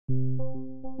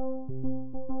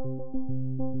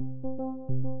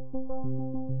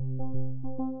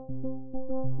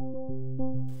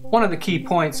One of the key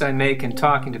points I make in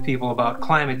talking to people about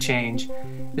climate change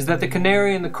is that the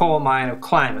canary in the coal mine of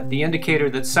climate, the indicator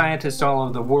that scientists all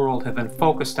over the world have been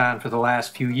focused on for the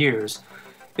last few years,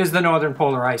 is the northern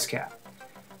polar ice cap.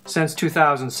 Since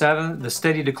 2007, the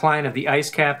steady decline of the ice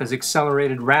cap has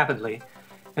accelerated rapidly,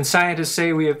 and scientists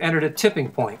say we have entered a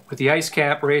tipping point, with the ice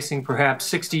cap racing perhaps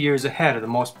 60 years ahead of the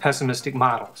most pessimistic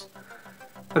models.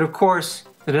 But of course,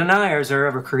 the deniers are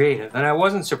ever creative, and I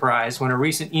wasn't surprised when a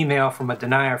recent email from a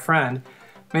denier friend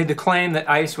made the claim that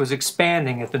ice was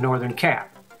expanding at the northern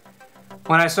cap.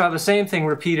 When I saw the same thing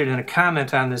repeated in a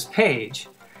comment on this page,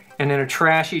 and in a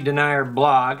trashy denier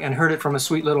blog, and heard it from a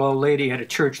sweet little old lady at a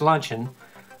church luncheon,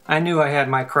 I knew I had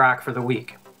my crock for the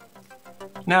week.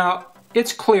 Now,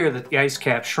 it's clear that the ice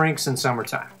cap shrinks in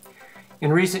summertime.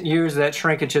 In recent years, that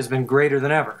shrinkage has been greater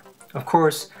than ever. Of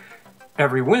course,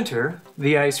 every winter,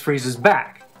 the ice freezes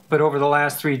back, but over the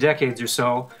last 3 decades or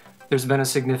so, there's been a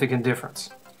significant difference.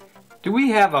 Do we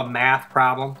have a math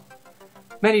problem?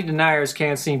 Many deniers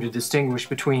can't seem to distinguish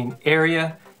between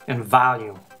area and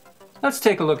volume. Let's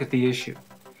take a look at the issue.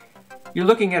 You're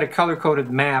looking at a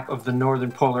color-coded map of the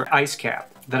northern polar ice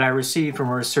cap that I received from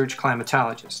a research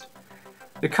climatologist.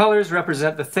 The colors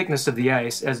represent the thickness of the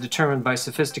ice as determined by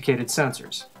sophisticated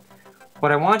sensors.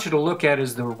 What I want you to look at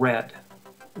is the red.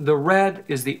 The red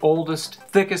is the oldest,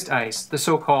 thickest ice, the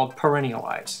so-called perennial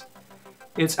ice.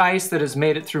 It's ice that has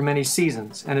made it through many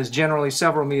seasons and is generally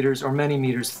several meters or many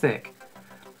meters thick.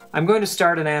 I'm going to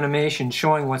start an animation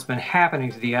showing what's been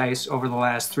happening to the ice over the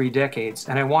last 3 decades,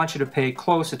 and I want you to pay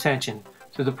close attention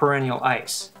to the perennial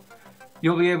ice.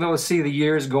 You'll be able to see the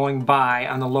years going by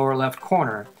on the lower left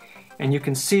corner, and you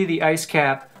can see the ice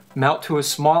cap melt to a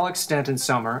small extent in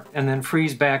summer and then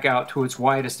freeze back out to its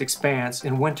widest expanse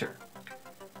in winter.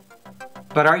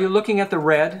 But are you looking at the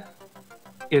red?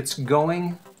 It's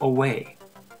going away.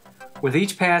 With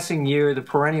each passing year, the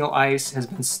perennial ice has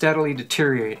been steadily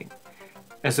deteriorating.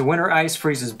 As the winter ice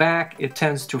freezes back, it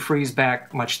tends to freeze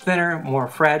back much thinner, more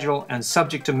fragile, and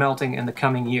subject to melting in the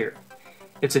coming year.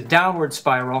 It's a downward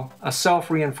spiral, a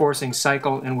self-reinforcing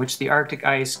cycle in which the Arctic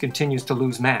ice continues to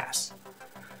lose mass.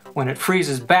 When it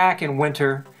freezes back in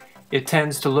winter, it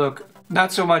tends to look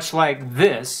not so much like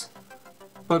this,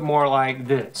 but more like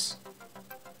this.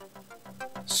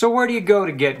 So where do you go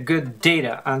to get good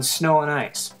data on snow and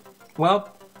ice?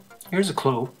 Well, here's a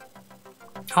clue.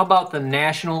 How about the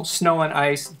National Snow and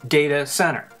Ice Data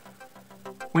Center?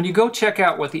 When you go check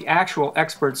out what the actual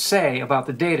experts say about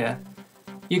the data,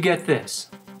 you get this.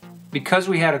 Because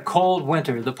we had a cold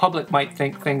winter, the public might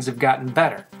think things have gotten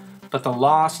better, but the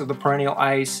loss of the perennial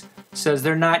ice says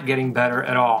they're not getting better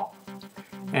at all.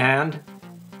 And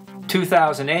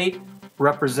 2008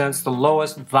 represents the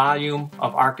lowest volume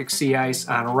of Arctic sea ice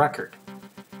on record.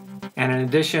 And in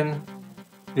addition,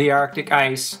 the Arctic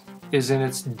ice is in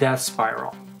its death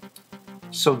spiral.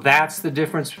 So that's the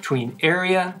difference between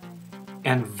area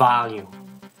and volume.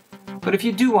 But if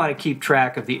you do want to keep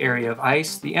track of the area of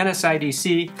ice, the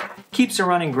NSIDC keeps a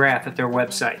running graph at their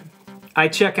website. I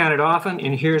check on it often,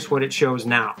 and here's what it shows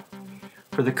now.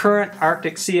 For the current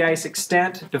Arctic sea ice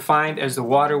extent, defined as the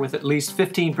water with at least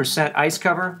 15% ice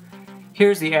cover,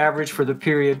 here's the average for the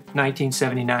period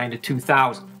 1979 to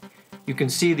 2000. You can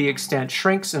see the extent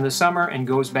shrinks in the summer and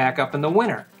goes back up in the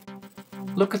winter.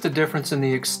 Look at the difference in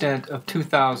the extent of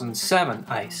 2007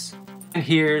 ice. And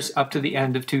here's up to the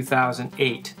end of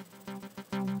 2008.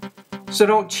 So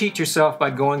don't cheat yourself by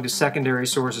going to secondary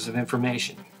sources of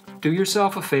information. Do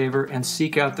yourself a favor and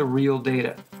seek out the real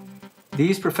data.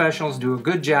 These professionals do a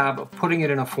good job of putting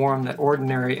it in a form that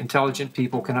ordinary, intelligent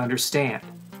people can understand.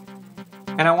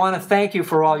 And I want to thank you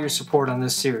for all your support on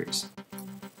this series.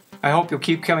 I hope you'll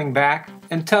keep coming back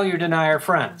and tell your denier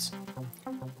friends.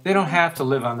 They don't have to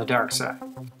live on the dark side.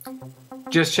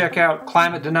 Just check out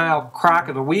Climate Denial Crock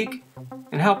of the Week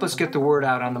and help us get the word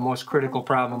out on the most critical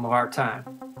problem of our time.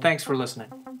 Thanks for listening.